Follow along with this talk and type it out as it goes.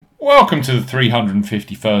Welcome to the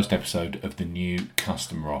 351st episode of the New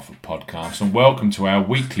Customer Offer Podcast, and welcome to our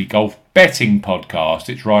weekly golf betting podcast.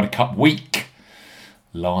 It's Ryder Cup week,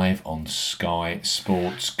 live on Sky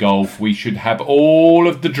Sports Golf. We should have all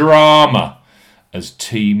of the drama as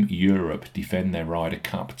Team Europe defend their Ryder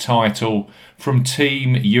Cup title from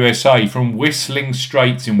Team USA from Whistling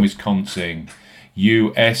Straits in Wisconsin,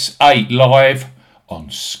 USA, live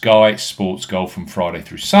on Sky Sports Golf from Friday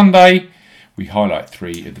through Sunday. We highlight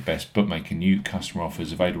three of the best bookmaker new customer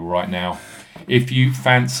offers available right now. If you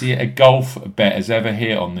fancy a golf bet as ever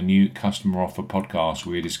here on the New Customer Offer Podcast,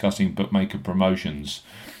 we're discussing bookmaker promotions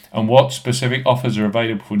and what specific offers are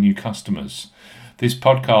available for new customers. This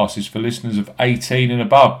podcast is for listeners of 18 and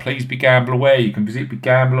above. Please be gamble aware. You can visit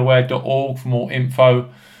begambleaware.org for more info.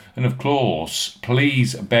 And of course,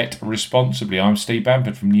 please bet responsibly. I'm Steve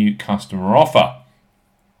Bamford from New Customer Offer.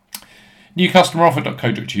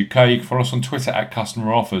 NewCustomeroffer.co.uk. You can follow us on Twitter at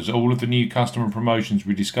Customer Offers. All of the new customer promotions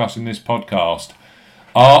we discuss in this podcast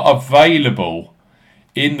are available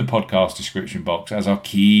in the podcast description box as our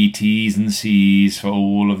key T's and C's for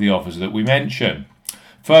all of the offers that we mention.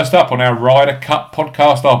 First up on our Ryder Cup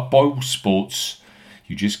podcast are Boyle Sports.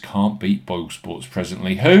 You just can't beat Boyle Sports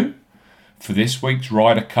presently. Who, for this week's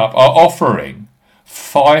Ryder Cup, are offering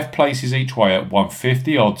 5 places each way at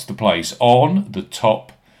 150 odds to place on the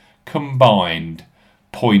top combined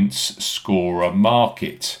points scorer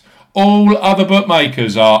market. All other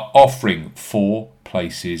bookmakers are offering 4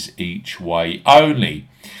 places each way only.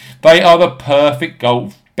 They are the perfect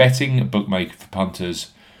golf betting bookmaker for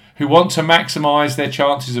punters who want to maximise their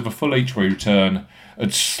chances of a full each way return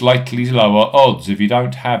at slightly lower odds. If you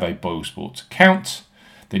don't have a Boyle Sports account,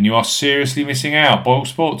 then you are seriously missing out. Boyle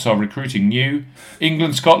Sports are recruiting new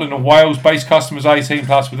England, Scotland and Wales based customers 18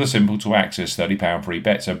 plus with a simple to access £30 free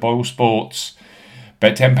bet. So Boyle Sports,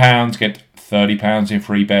 bet £10, get £30 in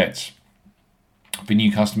free bets. For new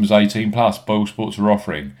customers 18 plus, Boyle Sports are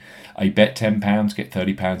offering a bet £10, get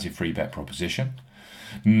 £30 in free bet proposition.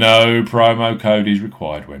 No promo code is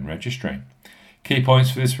required when registering. Key points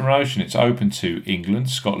for this promotion: it's open to England,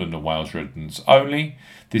 Scotland and Wales residents only.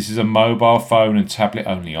 This is a mobile phone and tablet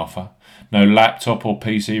only offer. No laptop or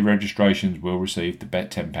PC registrations will receive the bet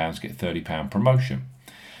 £10 get £30 promotion.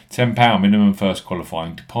 £10 minimum first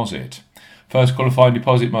qualifying deposit. First qualifying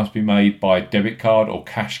deposit must be made by debit card or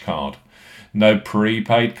cash card. No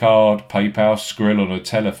prepaid card, PayPal, Skrill or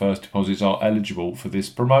Nutella first deposits are eligible for this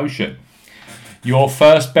promotion. Your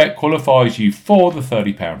first bet qualifies you for the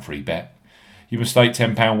 £30 free bet. You must stake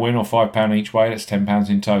 £10 win or £5 each way. That's £10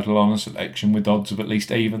 in total on a selection with odds of at least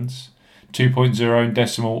evens, 2.0 in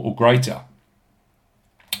decimal or greater.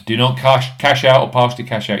 Do not cash out or partially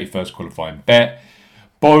cash out your first qualifying bet.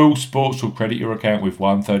 Boyle Sports will credit your account with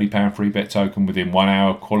one £30 free bet token within 1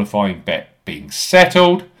 hour of qualifying bet being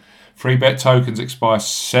settled. Free bet tokens expire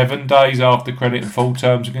 7 days after credit and full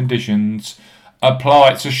terms and conditions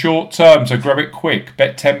apply. It's a short term, so grab it quick.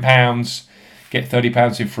 Bet £10. Get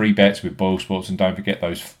 £30 in free bets with Boyle Sports, and don't forget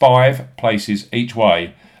those 5 places each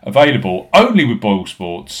way available only with Boyle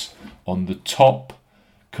Sports on the top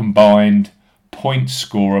combined point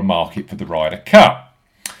scorer market for the Ryder Cup.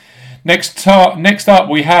 Next up,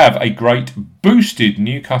 we have a great boosted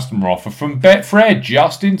new customer offer from Betfred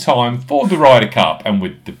just in time for the Ryder Cup and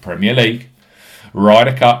with the Premier League,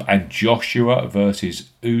 Ryder Cup and Joshua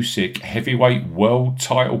versus Usyk heavyweight world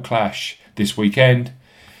title clash this weekend.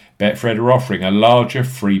 Betfred are offering a larger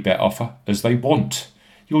free bet offer as they want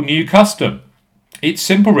your new custom. It's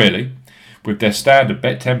simple really, with their standard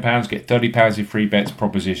bet £10 get £30 in free bets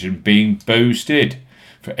proposition being boosted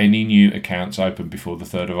for any new accounts open before the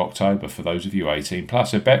 3rd of October for those of you 18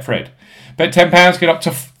 plus at Betfred. Bet £10 get up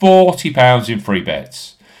to £40 in free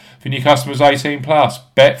bets. For new customers 18 plus,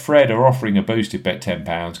 Betfred are offering a boosted bet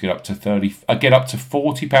 £10 get up to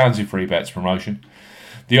 £40 in free bets promotion.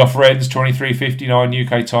 The offer ends 23:59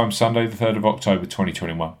 UK time, Sunday the 3rd of October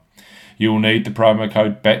 2021. You will need the promo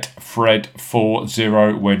code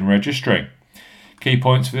BETFRED40 when registering. Key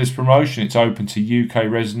points for this promotion: it's open to UK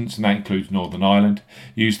residents and that includes Northern Ireland.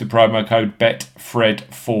 Use the promo code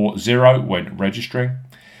BETFRED40 when registering.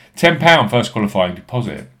 £10 first qualifying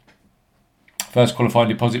deposit. First qualifying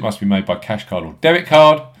deposit must be made by cash card or debit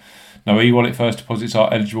card. No e-wallet first deposits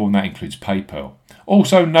are eligible and that includes PayPal.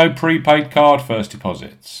 Also, no prepaid card first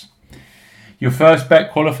deposits. Your first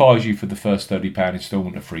bet qualifies you for the first £30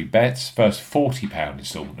 instalment of free bets, first £40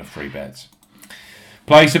 instalment of free bets.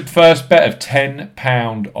 Place a first bet of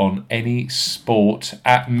 £10 on any sport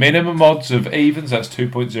at minimum odds of evens, that's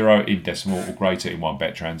 2.0 in decimal or greater in one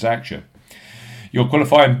bet transaction. Your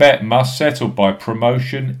qualifying bet must settle by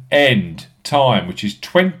promotion end time, which is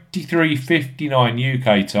 23:59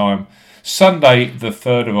 UK time, Sunday the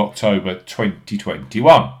 3rd of October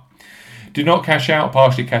 2021. Do not cash out,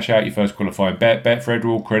 partially cash out your first qualifying bet. Betfred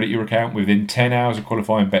will credit your account within 10 hours of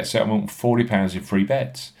qualifying bet settlement with £40 in free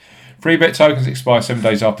bets. Free bet tokens expire 7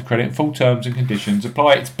 days after credit. Full terms and conditions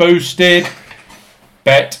apply. It's boosted.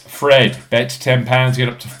 Betfred. Bet £10, get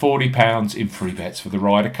up to £40 in free bets for the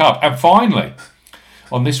Ryder Cup. And finally,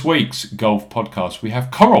 on this week's Golf Podcast, we have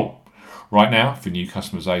Coral. Right now, for new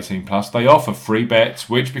customers 18+, they offer free bets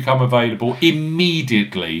which become available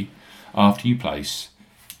immediately after you place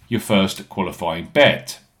your first qualifying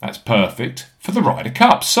bet. That's perfect for the Ryder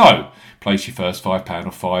Cup. So, place your first £5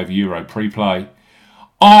 or €5 pre-play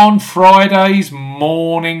on Friday's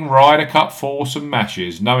morning Ryder Cup foursome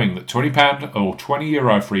matches, knowing that £20 or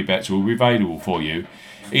 €20 free bets will be available for you,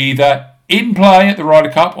 either in play at the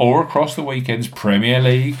Ryder Cup or across the weekend's Premier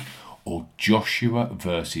League or Joshua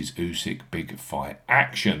versus Usyk big fight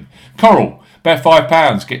action. Coral, bet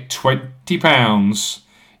 £5, get £20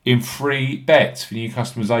 in free bets for new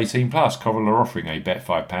customers 18+. Coral are offering a bet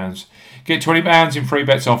 £5, get £20 in free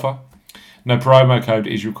bets offer. No promo code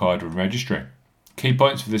is required when registering. Key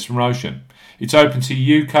points for this promotion. It's open to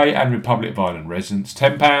UK and Republic of Ireland residents.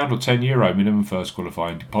 £10 or €10 minimum first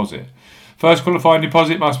qualifying deposit. First qualifying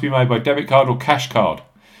deposit must be made by debit card or cash card.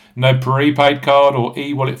 No prepaid card or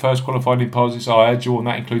e-wallet first qualifying deposits are eligible, and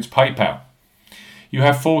that includes PayPal. You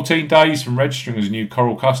have 14 days from registering as a new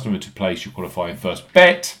Coral customer to place your qualifying first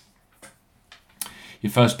bet.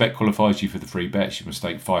 Your first bet qualifies you for the free bets. You must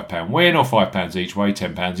stake £5 win or £5 each way,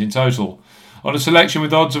 £10 in total, on a selection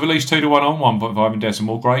with odds of at least 2 to 1 on 1.5 in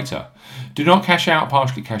decimal or greater. Do not cash out,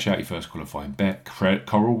 partially cash out your first qualifying bet.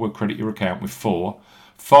 Coral will credit your account with £4,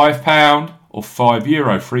 £5 or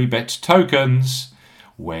 €5 free bets tokens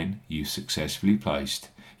when you successfully placed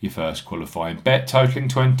your first qualifying bet totaling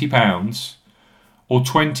 £20 or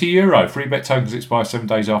 €20. Free bet tokens expire 7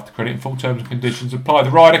 days after credit and full terms and conditions apply.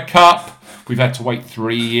 The Ryder Cup, we've had to wait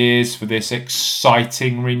 3 years for this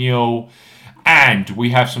exciting renewal, and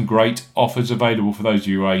we have some great offers available for those of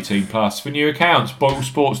you who are 18+. For new accounts, Boyle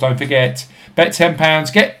Sports, don't forget, bet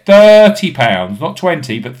 £10, get £30, not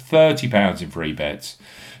 20 but £30 in free bets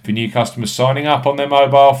for new customers signing up on their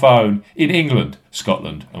mobile phone in England,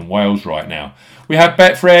 Scotland and Wales right now. We have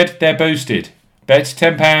Betfred, they're boosted. Bet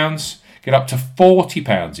 £10, get up to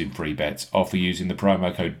 £40 in free bets, offer using the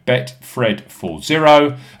promo code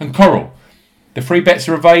BETFRED40. And Coral, the free bets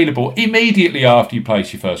are available immediately after you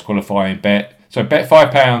place your first qualifying bet. So bet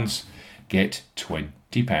 £5, get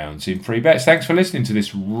 £20 in free bets. Thanks for listening to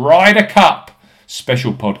this Ryder Cup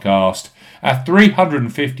special podcast, our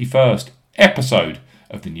 351st episode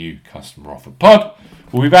of the New Customer Offer Pod.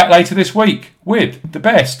 We'll be back later this week with the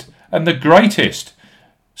best and the greatest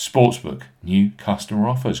sportsbook new customer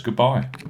offers. Goodbye.